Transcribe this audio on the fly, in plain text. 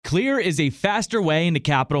Clear is a faster way into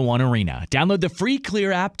Capital One Arena. Download the free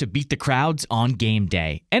Clear app to beat the crowds on game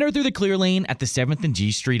day. Enter through the Clear lane at the 7th and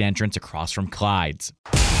G Street entrance across from Clyde's.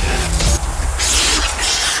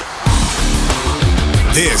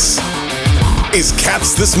 This is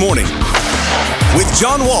Caps This Morning with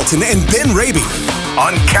John Walton and Ben Raby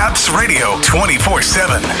on Caps Radio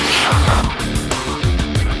 24/7.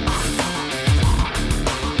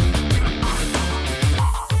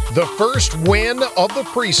 The first win of the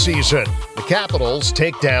preseason. The Capitals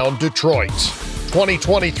take down Detroit.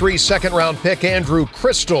 2023 second-round pick Andrew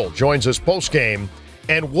Cristall joins us postgame,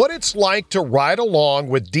 and what it's like to ride along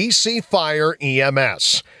with DC Fire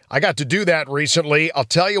EMS. I got to do that recently. I'll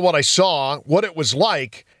tell you what I saw, what it was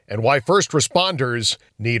like, and why first responders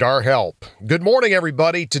need our help. Good morning,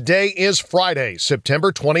 everybody. Today is Friday,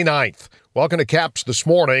 September 29th. Welcome to Caps This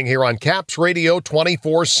Morning here on Caps Radio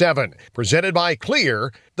 24/7. Presented by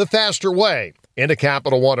Clear, the faster way into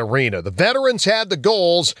Capital One Arena. The veterans had the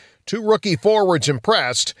goals, two rookie forwards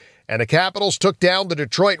impressed, and the Capitals took down the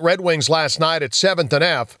Detroit Red Wings last night at 7th and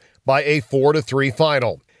F by a 4-3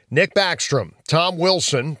 final. Nick Backstrom, Tom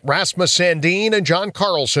Wilson, Rasmus Sandin, and John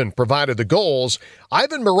Carlson provided the goals.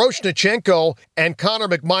 Ivan Miroshnichenko and Connor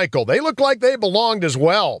McMichael, they looked like they belonged as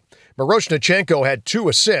well. Miroshnichenko had 2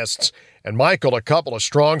 assists, and Michael a couple of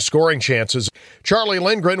strong scoring chances. Charlie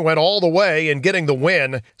Lindgren went all the way in getting the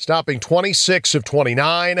win, stopping 26 of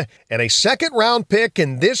 29, and a second-round pick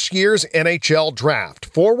in this year's NHL draft,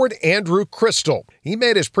 forward Andrew Cristall. He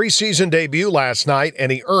made his preseason debut last night,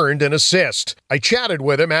 and he earned an assist. I chatted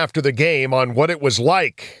with him after the game on what it was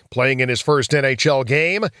like playing in his first NHL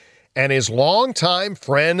game, and his longtime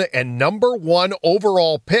friend and number 1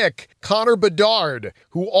 overall pick, Connor Bedard,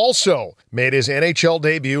 who also made his NHL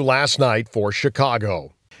debut last night for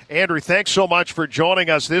Chicago. Andrew, thanks so much for joining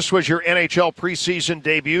us. This was your NHL preseason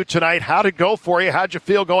debut tonight. How'd it go for you? How'd you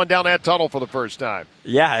feel going down that tunnel for the first time?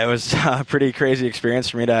 Yeah, it was a pretty crazy experience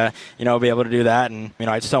for me to, be able to do that. And,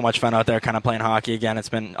 I had so much fun out there kind of playing hockey again. It's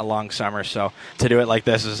been a long summer, so to do it like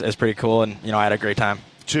this is pretty cool. And, I had a great time.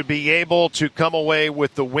 To be able to come away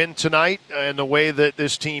with the win tonight and the way that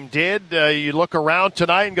this team did, you look around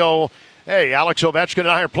tonight and go, hey, Alex Ovechkin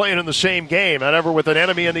and I are playing in the same game, and ever with an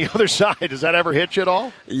enemy on the other side. Does that ever hit you at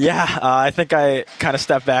all? Yeah, I think I kind of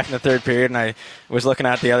stepped back in the third period, and I was looking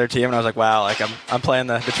at the other team, and I was like, wow, I'm playing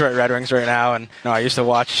the Detroit Red Wings right now, and I used to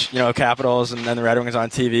watch, Capitals and then the Red Wings on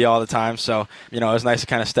TV all the time, so, it was nice to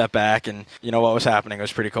kind of step back, and, what was happening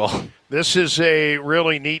was pretty cool. This is a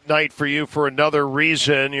really neat night for you for another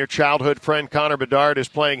reason. Your childhood friend Connor Bedard is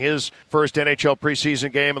playing his first NHL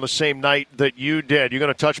preseason game on the same night that you did. You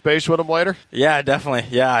going to touch base with him later? Yeah, definitely.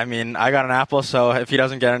 Yeah, I got an apple, so if he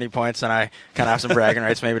doesn't get any points, then I kind of have some bragging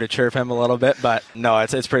rights maybe to chirp him a little bit. But no,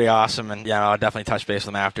 it's pretty awesome, and I'll definitely touch base with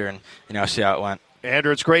him after and see how it went.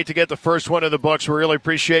 Andrew, it's great to get the first one in the books. We really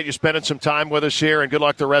appreciate you spending some time with us here, and good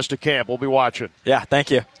luck the rest of camp. We'll be watching. Yeah,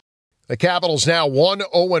 thank you. The Capitals now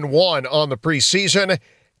 1-0-1 on the preseason.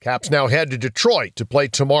 Caps now head to Detroit to play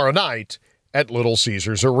tomorrow night at Little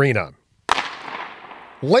Caesars Arena.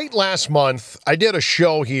 Late last month, I did a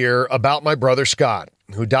show here about my brother Scott,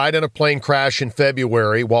 who died in a plane crash in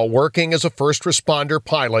February while working as a first responder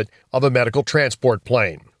pilot of a medical transport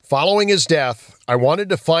plane. Following his death, I wanted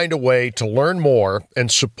to find a way to learn more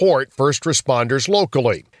and support first responders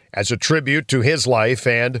locally as a tribute to his life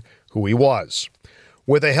and who he was.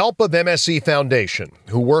 With the help of MSE Foundation,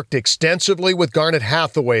 who worked extensively with Garnet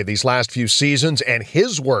Hathaway these last few seasons, and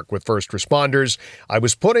his work with first responders, I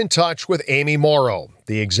was put in touch with Amy Morrow,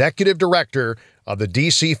 the executive director of the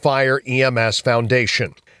DC Fire EMS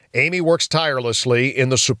Foundation. Amy works tirelessly in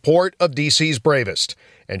the support of DC's bravest,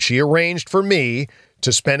 and she arranged for me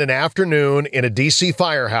to spend an afternoon in a DC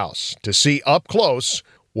firehouse to see up close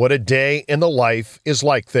what a day in the life is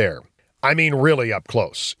like there. I mean, really up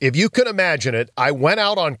close. If you can imagine it, I went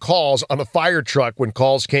out on calls on a fire truck when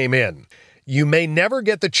calls came in. You may never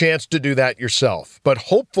get the chance to do that yourself, but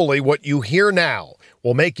hopefully what you hear now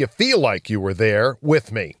will make you feel like you were there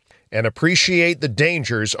with me and appreciate the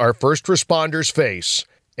dangers our first responders face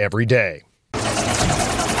every day.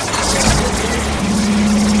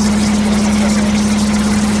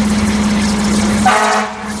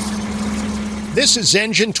 This is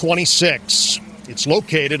Engine 26. It's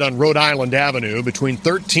located on Rhode Island Avenue between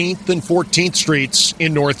 13th and 14th Streets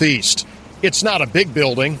in Northeast. It's not a big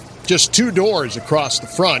building, just 2 doors across the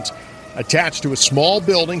front, attached to a small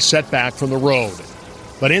building set back from the road.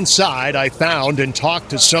 But inside, I found and talked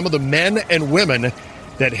to some of the men and women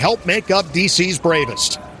that help make up DC's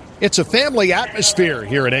bravest. It's a family atmosphere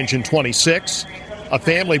here at Engine 26, a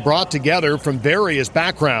family brought together from various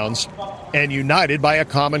backgrounds and united by a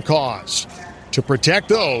common cause. to protect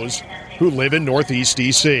those who live in Northeast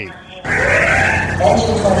D.C.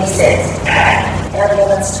 Engine 26,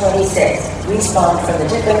 Ambulance 26, respond from the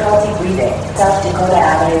difficulty breathing, South Dakota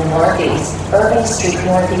Avenue Northeast, Irving Street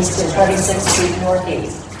Northeast and 26th Street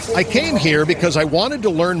Northeast. I came here because I wanted to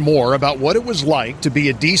learn more about what it was like to be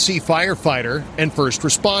a D.C. firefighter and first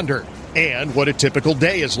responder, and what a typical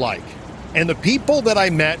day is like. And the people that I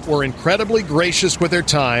met were incredibly gracious with their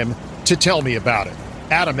time to tell me about it.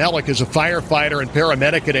 Adam Ellick is a firefighter and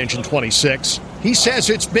paramedic at Engine 26. He says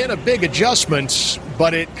it's been a big adjustment,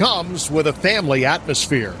 but it comes with a family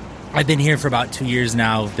atmosphere. I've been here for about 2 years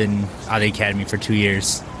now, been out of the academy for 2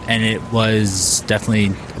 years, and it was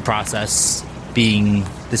definitely a process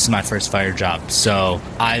this is my first fire job, so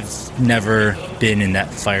I've never been in that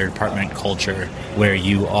fire department culture where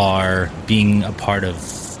you are being a part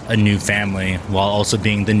of a new family while also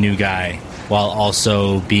being the new guy, while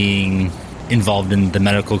also being involved in the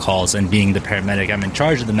medical calls and being the paramedic. I'm in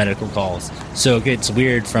charge of the medical calls. So it gets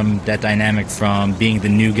weird from that dynamic from being the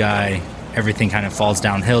new guy, everything kind of falls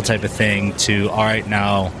downhill type of thing, to, all right,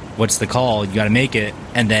 now what's the call? You got to make it.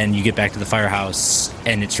 And then you get back to the firehouse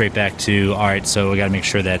and it's straight back to, all right, so we got to make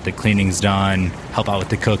sure that the cleaning's done, help out with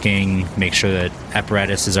the cooking, make sure that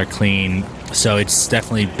apparatuses are clean. So it's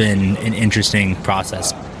definitely been an interesting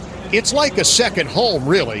process. It's like a second home,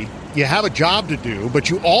 really. You have a job to do, but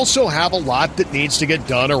you also have a lot that needs to get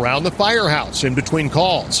done around the firehouse in between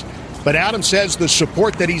calls. But Adam says the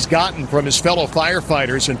support that he's gotten from his fellow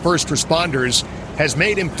firefighters and first responders has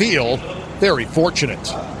made him feel very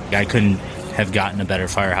fortunate. I couldn't have gotten a better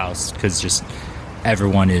firehouse because just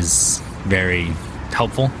everyone is very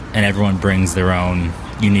helpful and everyone brings their own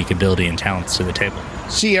unique ability and talents to the table.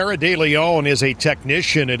 Sierra De Leon is a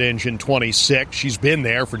technician at Engine 26. She's been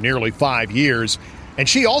there for nearly 5 years. And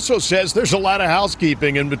she also says there's a lot of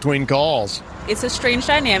housekeeping in between calls. It's a strange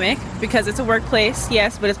dynamic because it's a workplace,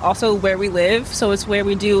 yes, but it's also where we live. So it's where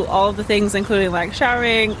we do all of the things, including like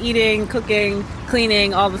showering, eating, cooking,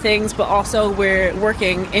 cleaning, all the things, but also we're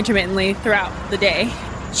working intermittently throughout the day.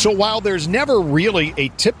 So while there's never really a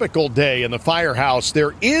typical day in the firehouse,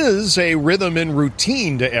 there is a rhythm and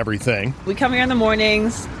routine to everything. We come here in the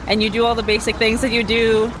mornings and you do all the basic things that you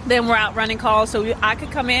do. Then we're out running calls. So I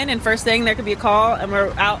could come in and first thing there could be a call and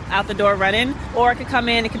we're out the door running. Or I could come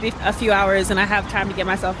in, it could be a few hours and I have time to get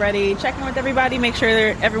myself ready, checking with everybody, make sure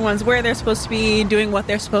everyone's where they're supposed to be, doing what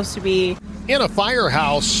they're supposed to be. In a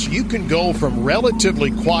firehouse, you can go from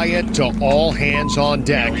relatively quiet to all hands on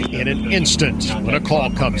deck in an instant when a call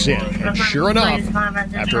comes in. And sure enough,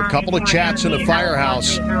 after a couple of chats in the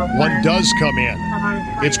firehouse, one does come in.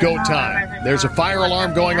 It's go time. There's a fire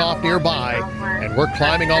alarm going off nearby, and we're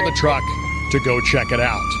climbing on the truck to go check it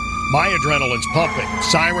out. My adrenaline's pumping,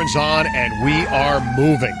 sirens on, and we are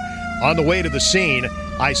moving. On the way to the scene,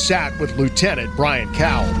 I sat with Lieutenant Brian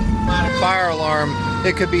Cowell. Fire alarm,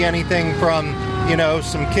 it could be anything from,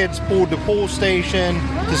 some kids pulled the pool station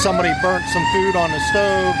to somebody burnt some food on the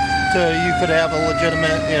stove to you could have a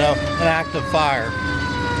legitimate, an active fire.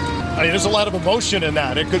 I mean, there's a lot of emotion in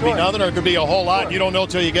that. It could be nothing or it could be a whole lot. Sure. You don't know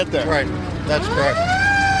till you get there. Right. That's correct.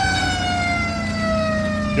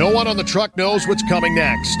 No one on the truck knows what's coming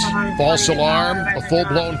next. False alarm, a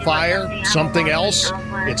full-blown fire, something else.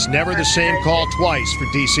 It's never the same call twice for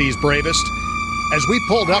DC's bravest. As we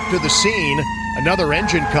pulled up to the scene, another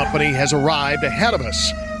engine company has arrived ahead of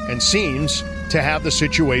us and seems to have the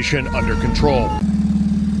situation under control.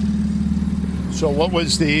 So what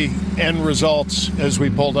was the end results as we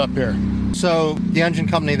pulled up here? So the engine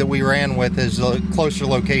company that we ran with is a closer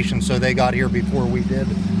location, so they got here before we did.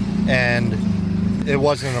 And it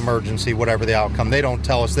wasn't an emergency, whatever the outcome. They don't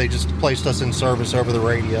tell us. They just placed us in service over the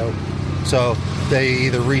radio. So they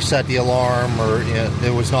either reset the alarm or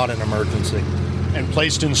it was not an emergency. And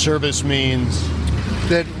placed in service means?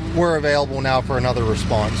 That we're available now for another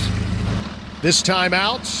response. This time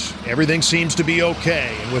out, everything seems to be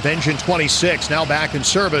okay. And with Engine 26 now back in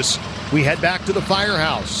service, we head back to the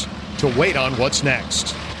firehouse to wait on what's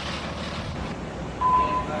next.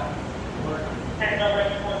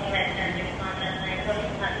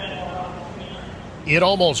 It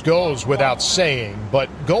almost goes without saying, but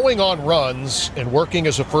going on runs and working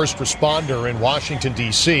as a first responder in Washington,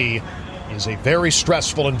 D.C. is a very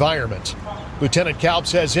stressful environment. Lieutenant Kalb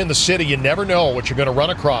says in the city, you never know what you're going to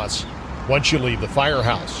run across once you leave the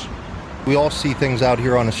firehouse. We all see things out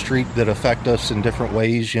here on the street that affect us in different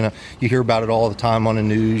ways. You hear about it all the time on the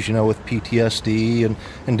news, with PTSD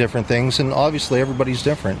and different things. And obviously everybody's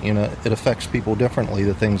different. It affects people differently,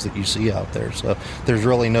 the things that you see out there. So there's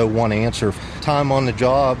really no one answer. Time on the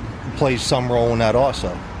job plays some role in that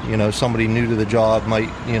also. Somebody new to the job might,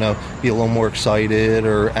 be a little more excited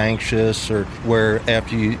or anxious, or where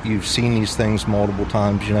after you've seen these things multiple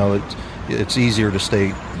times, it's easier to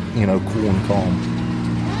stay, cool and calm.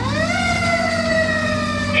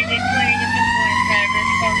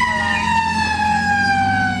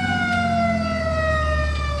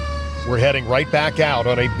 We're heading right back out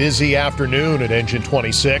on a busy afternoon at Engine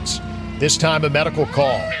 26. This time a medical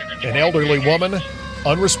call. An elderly woman,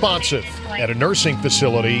 unresponsive, at a nursing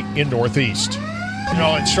facility in Northeast.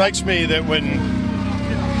 It strikes me that when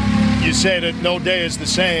you say that no day is the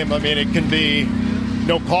same, it can be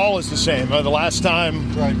no call is the same. The last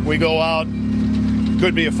time we go out,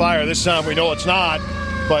 could be a fire. This time we know it's not,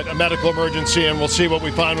 but a medical emergency, and we'll see what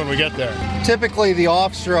we find when we get there. Typically, the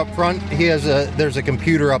officer up front, there's a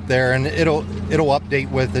computer up there, and it'll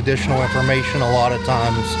update with additional information a lot of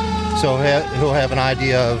times. So he'll have an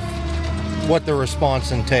idea of what the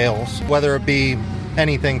response entails, whether it be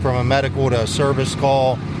anything from a medical to a service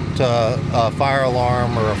call to a fire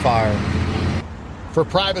alarm or a fire. For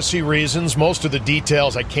privacy reasons, most of the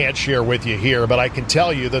details I can't share with you here, but I can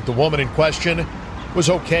tell you that the woman in question was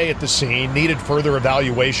okay at the scene, needed further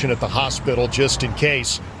evaluation at the hospital just in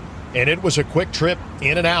case, and it was a quick trip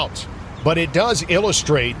in and out. But it does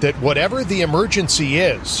illustrate that whatever the emergency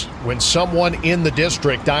is, when someone in the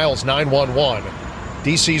district dials 911,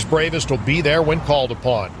 DC's bravest will be there when called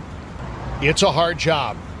upon. It's a hard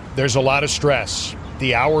job. There's a lot of stress.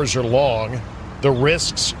 The hours are long. The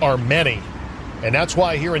risks are many. And that's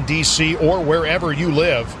why here in DC or wherever you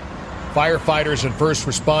live, firefighters and first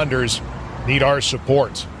responders need our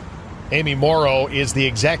support. Amy Morrow is the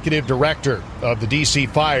executive director of the DC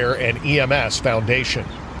Fire and EMS Foundation.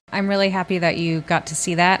 I'm really happy that you got to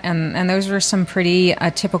see that, and those were some pretty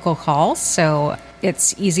typical calls, so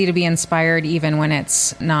it's easy to be inspired even when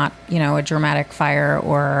it's not, a dramatic fire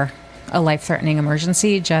or a life-threatening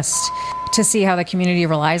emergency, just to see how the community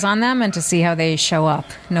relies on them and to see how they show up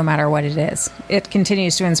no matter what it is. It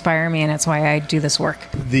continues to inspire me, and it's why I do this work.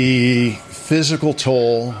 The physical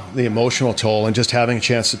toll, the emotional toll, and just having a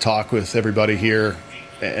chance to talk with everybody here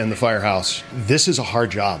and the firehouse. This is a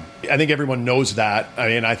hard job. I think everyone knows that.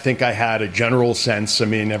 I think I had a general sense.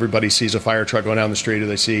 Everybody sees a fire truck going down the street or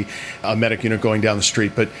they see a medic unit going down the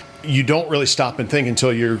street, but you don't really stop and think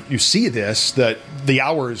until you see this, that the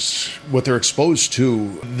hours, what they're exposed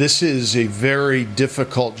to, this is a very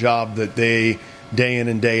difficult job that they, day in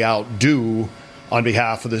and day out, do on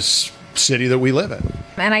behalf of this city that we live in.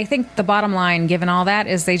 And I think the bottom line, given all that,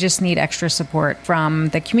 is they just need extra support from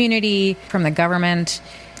the community, from the government.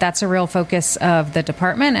 That's a real focus of the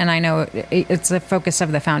department, and I know it's the focus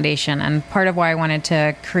of the foundation. And part of why I wanted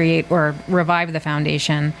to create or revive the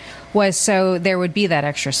foundation was so there would be that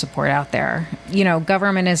extra support out there.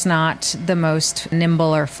 Government is not the most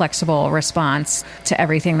nimble or flexible response to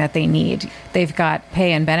everything that they need. They've got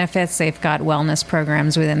pay and benefits, they've got wellness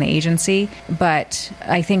programs within the agency, but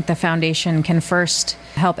I think the foundation can first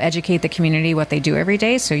help educate the community what they do every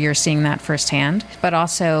day, so you're seeing that firsthand, but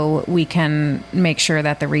also we can make sure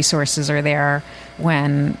that the resources are there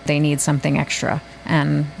when they need something extra.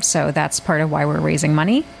 And so that's part of why we're raising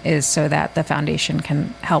money, is so that the foundation can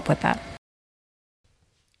help with that.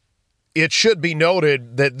 It should be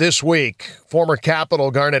noted that this week, former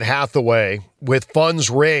Capital Garnet Hathaway, with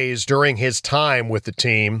funds raised during his time with the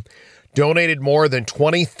team, donated more than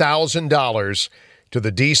 $20,000 to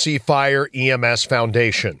the DC Fire EMS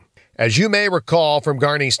Foundation. As you may recall from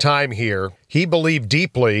Garney's time here, he believed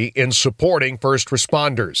deeply in supporting first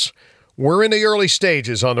responders. We're in the early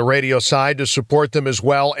stages on the radio side to support them as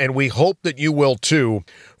well, and we hope that you will too.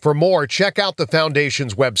 For more, check out the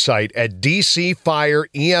Foundation's website at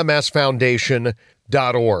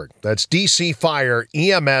dcfireemsfoundation.org. That's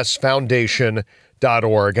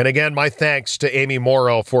dcfireemsfoundation.org. And again, my thanks to Amy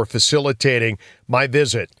Morrow for facilitating my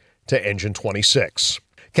visit to Engine 26.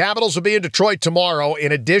 Capitals will be in Detroit tomorrow.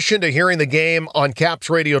 In addition to hearing the game on Caps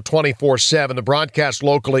Radio 24/7, the broadcast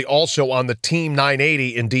locally also on the Team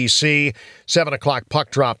 980 in D.C., 7 o'clock puck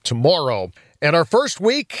drop tomorrow. And our first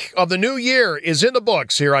week of the new year is in the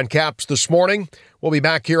books here on Caps This Morning. We'll be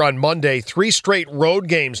back here on Monday. 3 straight road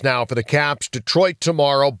games now for the Caps. Detroit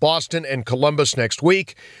tomorrow, Boston and Columbus next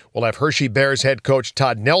week. We'll have Hershey Bears head coach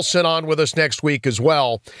Todd Nelson on with us next week as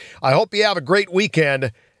well. I hope you have a great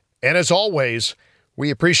weekend. And as always, we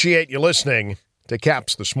appreciate you listening to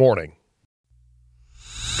Caps This Morning.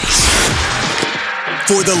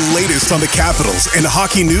 For the latest on the Capitals and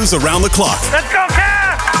hockey news around the clock. Let's go,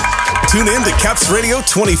 Caps! Tune in to Caps Radio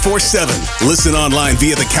 24/7. Listen online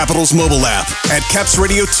via the Capitals mobile app at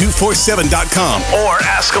capsradio247.com. Or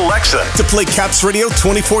ask Alexa to play Caps Radio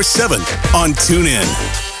 24/7 on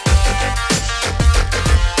TuneIn.